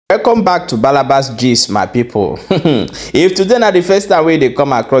Welcome back to Balabas Gist, my people. If today na the first time they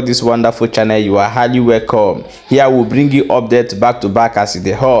come across this wonderful channel, you are highly welcome. Here we'll bring you updates back to back as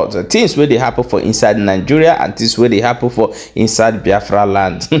they hold things where they happen for inside Nigeria and things where they happen for inside Biafra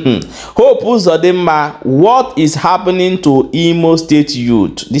land. Hope Uzodimma, what is happening to Imo State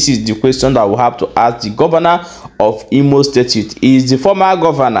youth? This is the question that we have to ask the governor of Imo State youth. Is the former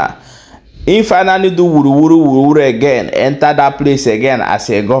governor he finally do wuru again, enter that place again as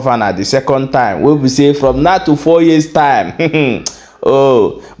a governor the second time? We will say from now to 4 years time.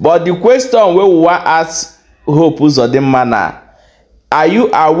 Oh, but the question we want ask Hope Uzodimma now, are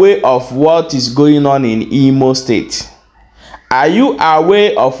you aware of what is going on in Imo State? Are you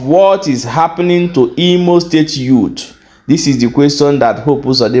aware of what is happening to Imo State youth? This is the question that Hope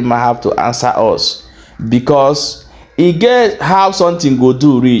Uzodimma have to answer us, because he get how something go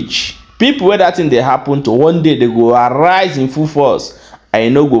do reach. People where that thing they happen to, one day they go arise in full force and you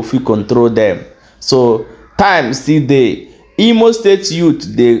know go free control them. So time still there. Imo State youth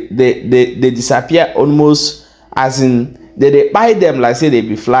they disappear almost as in they buy them like say they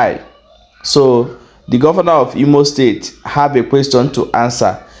be fly. So the governor of Imo State have a question to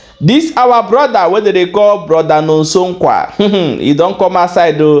answer. This our brother, whether they call brother Nonsonkwa, he don't come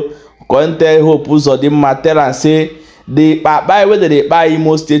outside though. Go and tell Hope Uzodimma, tell and say the buy whether they buy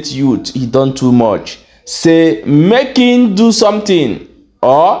Imo State youth, he done too much. Say making do something,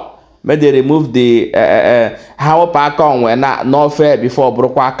 or maybe they remove the how pack on when not fair before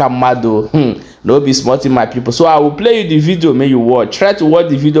brokwaka mado. No be smarting my people. So I will play you the video, may you watch. Try to watch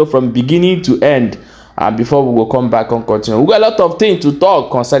the video from beginning to end, and before we will come back and continue. We got a lot of things to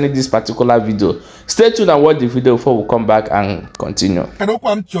talk concerning this particular video. Stay tuned and watch the video before we come back and continue.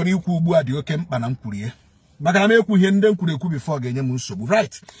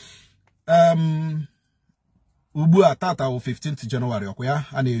 Right. Ubu tata o 15th January okoya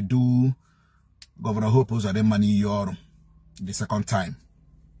and do Governor Hope Uzodimma Yor the second time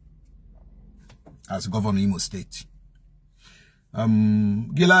as governor Imo State.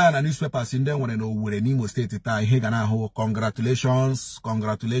 Gila and newspapers in them when know where Imo State ita hegana ho congratulations,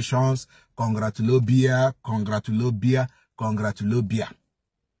 congratulobia.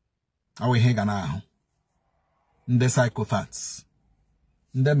 Awe hegana ho. Nde psychopaths.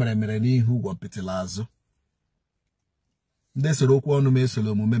 Nde mere n'ihu wapitila azụ. Nde soro okwu ọnụ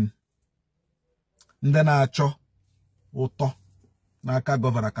mesolo omume m. Nde na-achọ ụtọ n'aka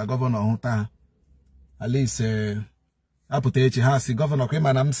gọvanọ ka gọvanọ hụta ha. At least apụta echi ha si gọvanọ kwa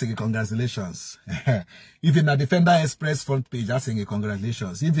ịma na m sị gị congratulations. Even na Defender Express front page I sing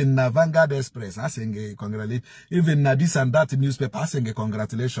congratulations. Even na Vanguard Express I sing congratulations. Even na this and that newspaper I sing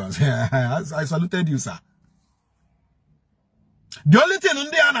congratulations. I saluted you, sir. The only thing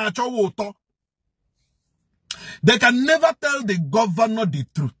they can never tell the governor the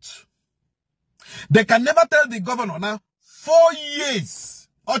truth. They can never tell the governor now 4 years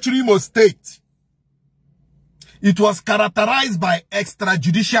Imo State. It was characterized by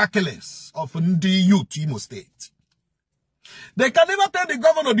extrajudicial killings of the youth Imo State. They can never tell the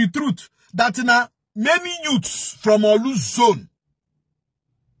governor the truth that now many youths from Olu zone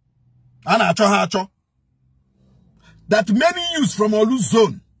that many youths from Olu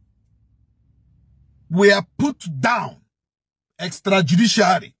zone were put down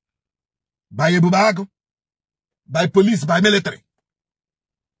extrajudicially by Ebubago, by police, by military.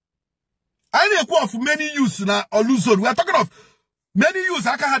 I know of many youths na Olu zone. We are talking of many youths.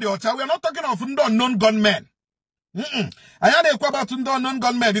 We are not talking of unknown gunmen. I know about unknown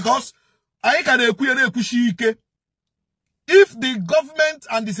gunmen because I can if the government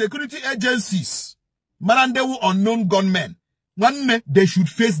and the security agencies Marandewu unknown gunmen, they should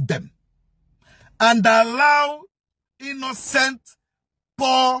face them and allow innocent,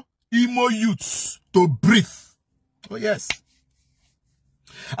 poor Imo youths to breathe. Oh yes.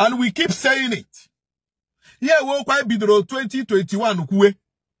 And we keep saying it. Here we'll quite be the 2021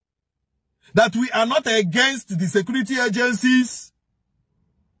 that we are not against the security agencies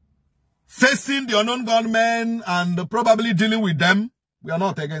facing the unknown gunmen and probably dealing with them. We are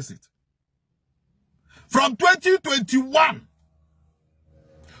not against it. From 2021,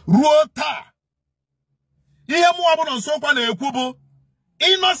 Ruota,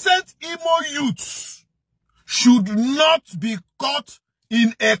 innocent Imo youths should not be caught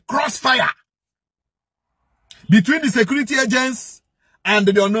in a crossfire between the security agents and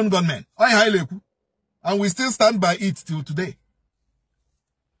the unknown gunmen. And we still stand by it till today.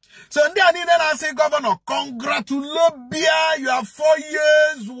 So I say, Governor, congratulate your 4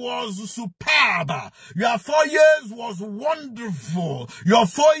 years was superb. Your 4 years was wonderful. Your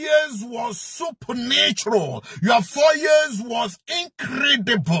 4 years was supernatural. Your 4 years was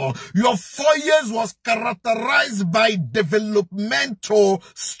incredible. Your 4 years was characterized by developmental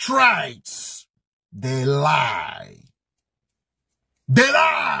strides. They lie. They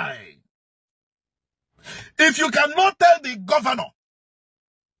lie. If you cannot tell the governor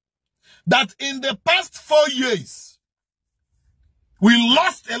that in the past 4 years, we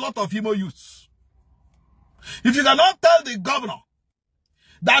lost a lot of Imo youths. If you cannot tell the governor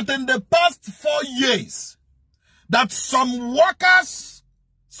that in the past 4 years, that some workers,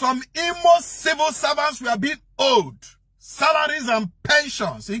 some Imo civil servants were being owed salaries and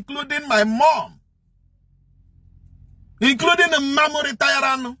pensions, including my mom, including the mama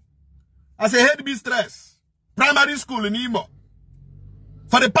retired as a head mistress, primary school in Imo.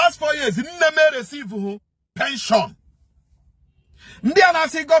 For the past 4 years, he never received pension. Ndiana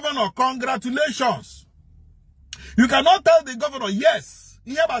say, Governor, congratulations. You cannot tell the governor, yes,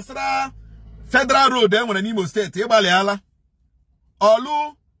 he has a federal road when in Imo State, Ebaleala.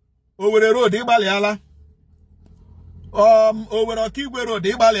 Olu, over the road, Ebaleala. Over the Kigwe road,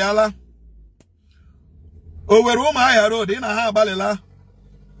 Ebaleala. Over Umaya road, in a Balela.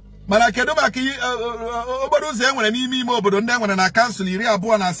 Manakedoba ki obodo ze enwere n'ime ime obodo ndị enwere na kansụl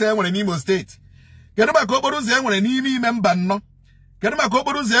 10 na ase enwere n'Imo State. Kedu maka obodo ze enwere n'ime ime mba nnọ? Kedu maka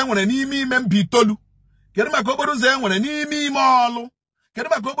obodo ze enwere n'ime ime mba itoolu? Kedu maka obodo ze enwere n'ime ime ọlụ? Kedu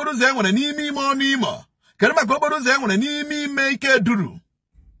maka obodo ze enwere n'ime ime ọnụ Imo? Kedu maka obodo ze enwere n'ime ime ike duru?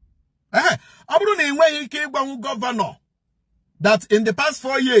 Ọ bụrụ na enweghị ike ịgwanwu gọvanọ that in the past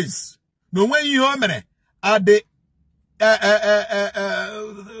 4 years na onweghị ihe o mere at the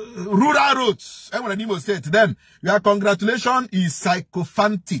rural roads, in Imo State, then your congratulations is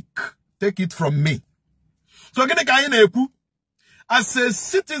sycophantic. Take it from me. So as a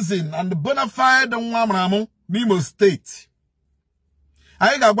citizen and bona fide Imo State,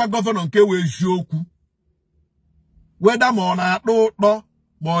 I got what governor kewe joku. Whether mona no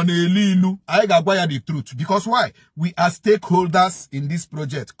mona lilu, I got the truth. Because why? We are stakeholders in this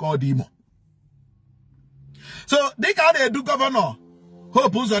project called Imo. So they can do governor.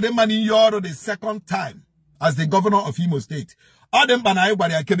 Hope Uzodimma in Euro the second time as the governor of Imo State. All them banai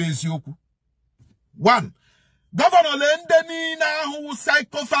bari akebe esioku. 1. Governor lende ni na hu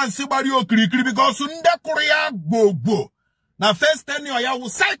psychophants bari okirikiri because unde korea gbogbo. Na first tenure ya hu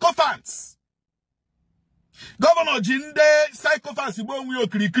psychophants. Governor jinde psychophants bo nwi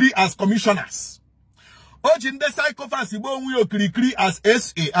okirikiri as commissioners. O jinde psychophants bo nwi okirikiri as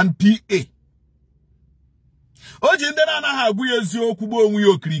SA and PA. Oji ndị na-anaghị agwụ ya eziokwu gbo onwe ya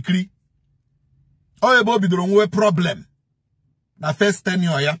okirikiri. O ebe o bidoro nwe problem na first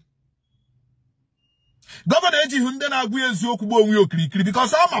tenure ya. Gọvanọ ejighị ndị na-agwụ ya eziokwu gbo onwe ya okirikiri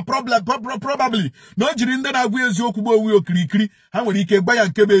because all my problem probably na o jiri ndị na-agwụ ya eziokwu gbo onwe ya okirikiri ha nwere ike gba ya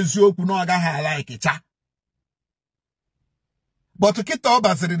nke bụ eziokwu na ọ gaghị ala ikicha. But Kita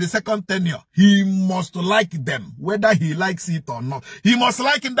Obasiri the second tenure, he must like them whether he likes it or not. He must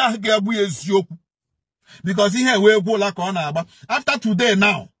like ndị ahụ ga-agwụ ya eziokwu. Because he had like on after today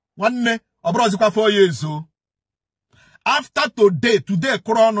now, 1 day, 4 years so. After today,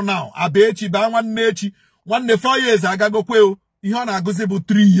 Corona now, Abechi, ba 1 day, 1 day 4 years, I go kweo, he on a go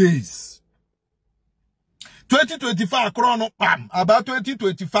 3 years. 2025, Corona, bam, about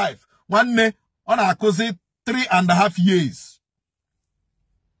 2025, 1 day, on a cause 3.5 years.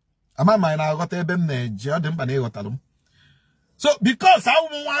 Ama mind I got a bem So, because I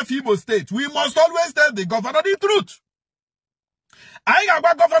want Imo State, we must always tell the governor the truth. I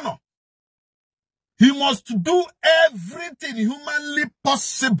got governor. He must do everything humanly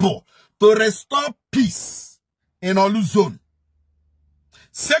possible to restore peace in Olu zone.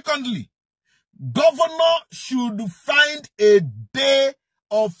 Secondly, governor should find a day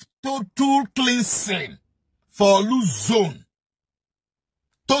of total cleansing for Olu zone.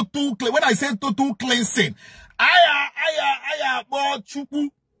 When I say total cleansing, aya bo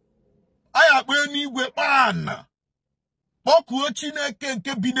chukwu aya bo enigwe kpana kpokuo Chineke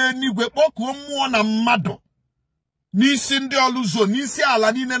nke bi n'enigwe kpokuo mmụọ na mmadụ n'isi ndị Olu zone n'isi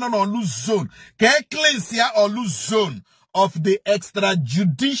ala niile nọ n'Olu zone ka e cleanse ya Olu zone of the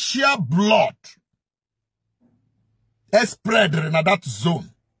extrajudicial blood spread in that zone.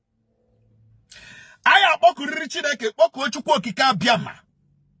 Aya kpokuriri Chineke kpokuo Chukwu okike abịama.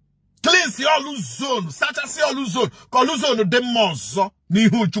 Cleanse Olu zone, sachasi Olu zone, Olu zone de mozo ni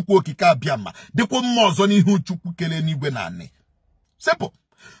hu Chukwu okike abịama, dekwo mozo ni hu Chukwu kele n'igwe na ani. Simple.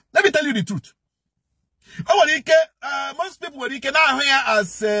 Let me tell you the truth. Most people will now hear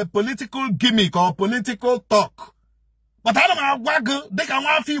as a political gimmick or political talk. But I don't know, they can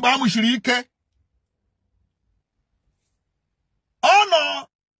want to feel honor,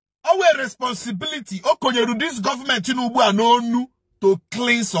 our responsibility, this government, to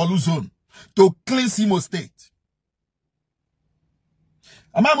cleanse Oluzon, to cleanse Imo State.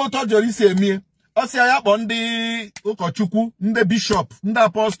 Amamoto Jori say me, Osiaya Bondi, Ukochuku, Nde Bishop, Nde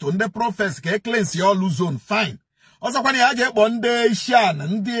Apostle, Nde Prophets, ke cleanse your Luzon, fine. Also, when you get Bonde Shan,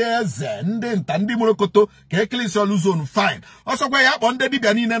 Nde Eze, Nde Ntandi Murokoto, ke cleanse your Luzon, fine. Also, when you Bonde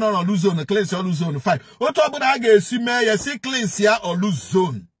Dibianine no Luzon, cleanse your Luzon, fine. Oto Abunage, Sime, Yesi cleanse ya or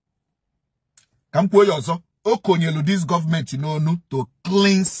Luzon. Kampo Yozo, Okonyelu, this government, to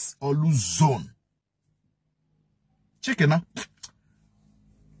cleanse or Luzon. Chicken,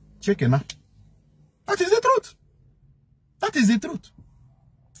 Chicken, That is the truth. That is the truth.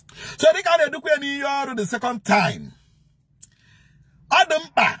 So they can do the second time.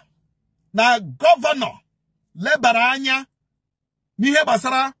 Adampa na governor Lebaranya Nihe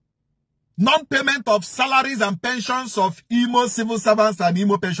Basara non-payment of salaries and pensions of Imo civil servants and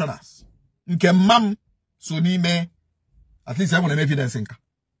Imo pensioners. Nke mam sunime at least I want an evidence inka.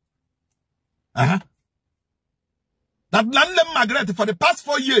 That Landem Margaret for the past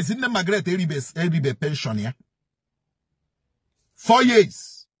 4 years in the Margaret Eribe pension, yeah. 4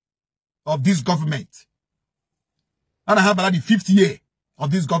 years of this government. And I have about the 5th year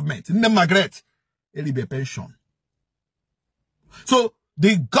of this government. In the Margaret Eribe pension. So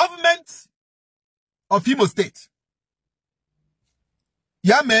the government of Imo State,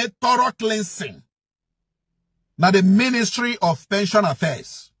 yeah, made thorough cleansing. Now the Ministry of Pension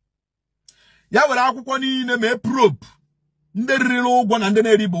Affairs. Yeah, well, I could probe.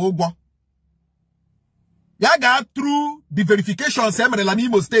 Ya got through the verification semre la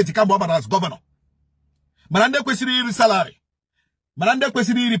Imo State can boba as governor. Manande kwesiri salary. Manande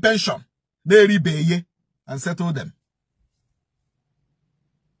kwesiri pension. They beye and settle them.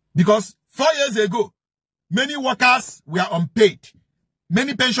 Because 4 years ago, many workers were unpaid.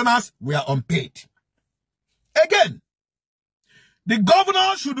 Many pensioners were unpaid. Again, the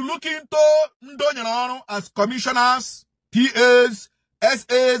governor should look into Ndonyanano as commissioners, PAs,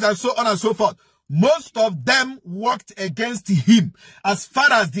 SAs, and so on and so forth. Most of them worked against him as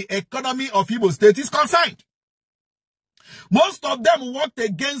far as the economy of Imo State is concerned. Most of them worked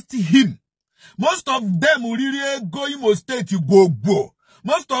against him. Most of them really go Imo State to go.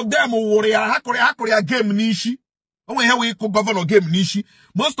 Most of them were Korea game nishi. Only here we governor game nishi.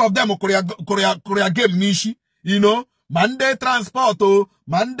 Most of them Korea game nishi. Mande transport,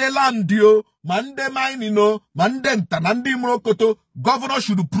 mande landio, mande mine, mande ntanandi mrokoto. Governor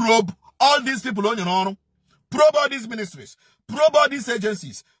should probe all these people on your own. Probe all these ministries. Probe all these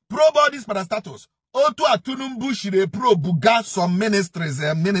agencies. Probe all these parastatus. Otu atunumbu shire probe buga some ministries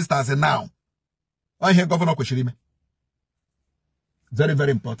and ministers now. I hear Governor Kweshirime. Very,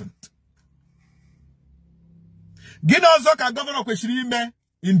 very important. Gina Zoka Governor Kweshirime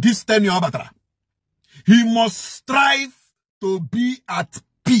in this tenure Abatra. He must strive to be at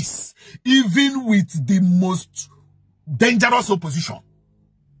peace, even with the most dangerous opposition.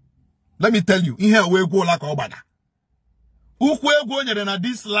 Let me tell you, in here we go like Obada. Ukwe go na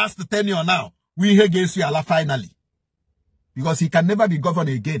this last tenure now, we hear against you finally. Because he can never be governed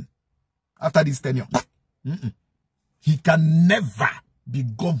again after this tenure. He can never be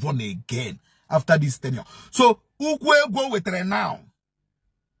governed again after this tenure. So, ukwe go with now.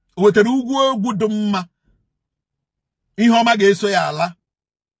 With the Uzodimma. Ihoma ga-eso ya ala.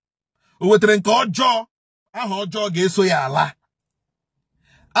 O wetere nke ọjọọ, aha ọjọọ ga-eso ya ala.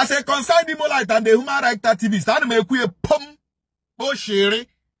 As a concerned Imolite and the human rights activist, ana m ekwu pom o shere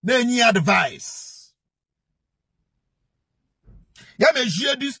na-enye advice. Ya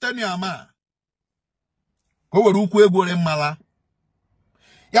mejie this tenure ama. Ko were ukwu egwu re mmala.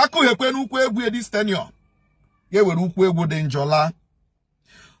 Ya kuhekwe n'ukwu egwu this tenure. Ya were ukwu egwu dị njọla.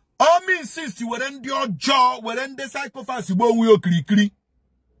 Omi insist were ndị ọjọọ were ndị psychopaths gbo onwe okirikiri.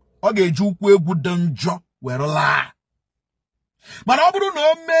 Ọ ga-eji ukwu egwu dị njọ were laa. Mana ọ bụrụ na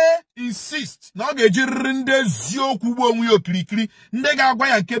o mee insist na ọ ga-ejiriri ndị eziokwu gbo onwe okirikiri, ndị ga-agwa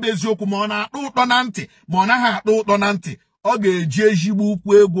ya nke bụ eziokwu ma ọ na-akpụ ụtọ na ntị ma ọ naghị akpụ ụtọ na ntị, ọ ga-eji ezigbo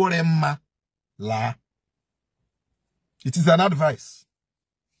ukwu egwu re mma laa. It is an advice.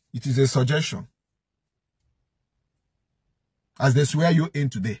 It is a suggestion. As they swear you in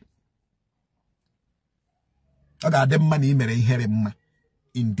today.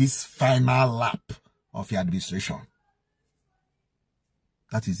 In this final lap of your administration.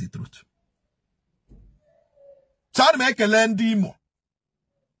 That is the truth. So I make a land demo.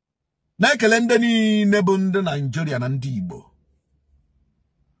 Na ekele ndị niile bụ ndị Nigeria na ndị Igbo.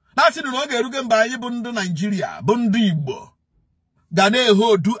 Na asị na oge erugo mba anyị bụ ndị Nigeria, bụ ndị Igbo. Ga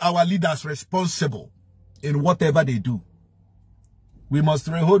na-hold our leaders responsible in whatever they do. We must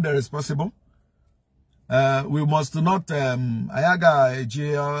hold them responsible. We must not ayaga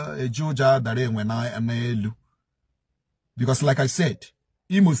ejoja dare nwena elu. Because like I said,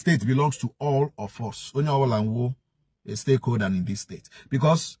 Imo State belongs to all of us. Onye ọbụla nwo a stakeholder in this state.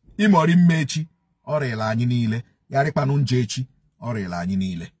 Because Imo rimmechi orela anyị niile, yarikpanu njechi orela anyị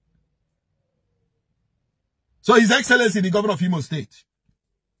niile. So His Excellency the Governor of Imo State,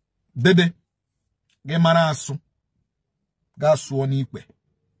 Dede, ge mara asu, ga suo n'ikpe,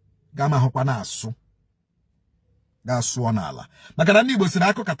 ga mahụkwa na asu, ga suo n'ala. Maka na ndị Igbo si na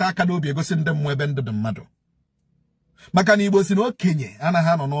akụkata aka n'obi egosi ndị mmụọ ebe ndụ dị mmadụ. Maka na Igbo si na okenye anaghị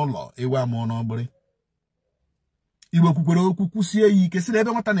anọ n'ụlọ ewu amụọ n'ọgbụrị. Igbo kwukwere okwu kwusie ya ike si na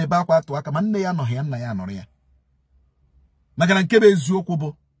ebe nwata na-ebe akwa atụ aka ma nne ya anọghị ya nna ya anọrọ ya. Maka na nke bụ eziokwu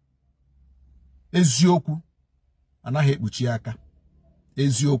bụ eziokwu anaghị ekpuchi aka.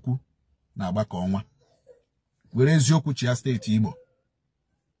 Eziokwu na-agba ka ọnwa. Were eziokwu chia steeti Imo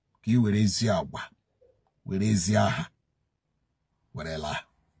ka I were ezi agwa, were ezi aha, were laa.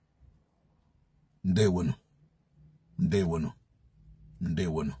 Ndewonu, ndewonu,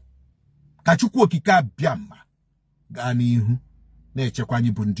 ndewonu. Ka Chukwu okike abịa mma gaa n'ihu na-echekwa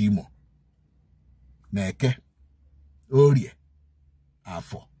anyị bụ ndị Imo. Na-Eke, Orie,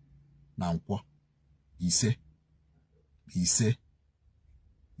 Afọ na Nkwọ. Ise.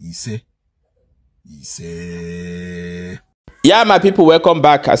 Yeah, my people, welcome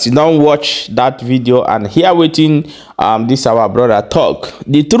back. As you don't watch that video and hear waiting this our brother talk,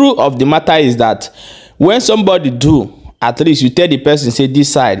 the truth of the matter is that when somebody do, at least you tell the person say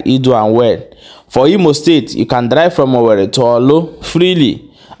this side he do and well. For Imo State, you can drive from Owerri to Olo freely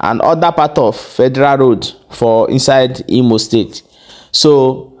and other part of Federal Road for inside Imo State.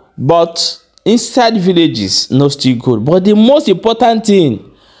 So, but inside villages no still good. But the most important thing,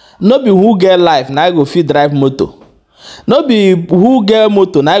 no be who get life now go fit drive motor. No be who get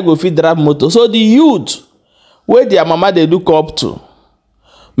motor now go fit drive motor. So the youth where their mama they look up to,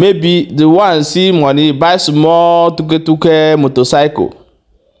 maybe the one see money buy small tuke motorcycle.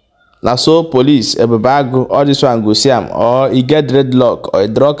 Now so police everybody go all this one go see him, or he get dreadlock or a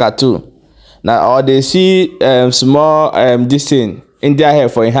drug tattoo. Now or they see small this thing in their hair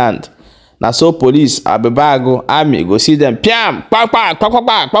for a hand. Now so police abebago army go see them piam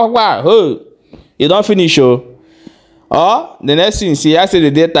kpak. Oh, you don't finish oh. Or the next thing see I say the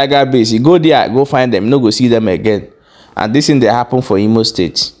day tiger base, you go there, go find them, no go see them again. And this thing they happen for Imo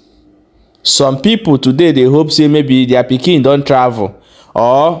State. Some people today they hope say maybe their pikin don't travel,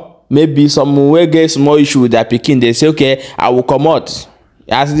 or maybe someone will get small issue with their pikin. They say okay, I will come out.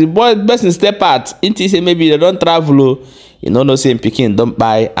 As the boy person step out, until say maybe they don't travel. You know, no same pikin don't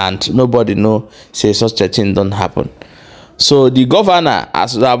buy and nobody know say such a thing don't happen. So the governor,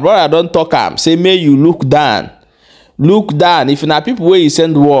 as our brother don't talk am, say may you look down. Look down. If na people where you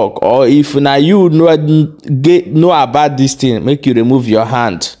send work, or if na you know about this thing, make you remove your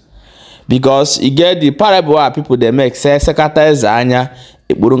hand. Because you get the parable where people they make say secretary anya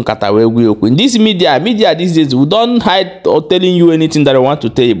in this media these days we don't hide or telling you anything that I want to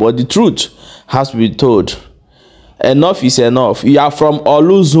tell you, but the truth has to be told. Enough is enough. You are from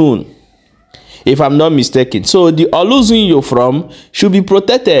Olu zone, if I'm not mistaken. So the Olu zone you're from should be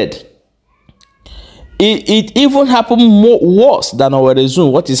protected. It even happened more worse than our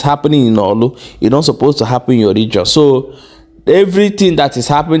zone. What is happening in Olu, it's not supposed to happen in your region. So everything that is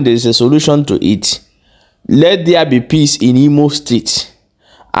happening, there is a solution to it. Let there be peace in Imo State.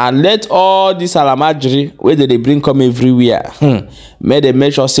 And let all this alamajiri where they bring come everywhere. May they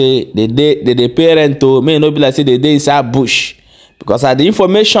make sure say the parent to may not be like say they inside bush. Because at the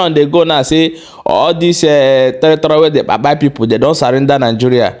information they go now say all this territory where they buy people, they don't surrender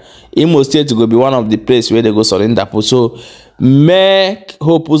Nigeria. Imo State will be one of the place where they go surrender. So make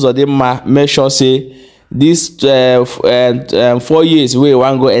hope Uzodimma make sure say this 4 years we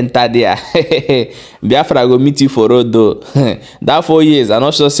want go enter there. Biafra go meet you for road though. That 4 years I'm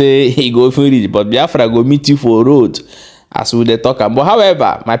not sure say he go read, but Biafra go meet you for road as we dey talk. But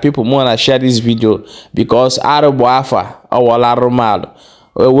however, my people wanna share this video because Arubuafa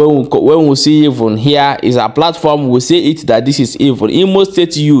when we see even here is a platform, we say it that this is evil. Imo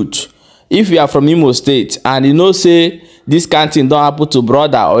State youth, if you are from Imo State and you know say this kind of thing don't happen to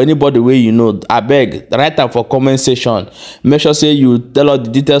brother or anybody where you know, I beg, write them for comment section. Make sure say you tell us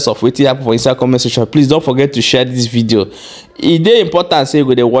the details of what happened for inside comment section. Please don't forget to share this video. It is important say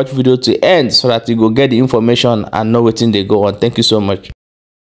you go watch video to end so that you go get the information and know what they go on. Thank you so much.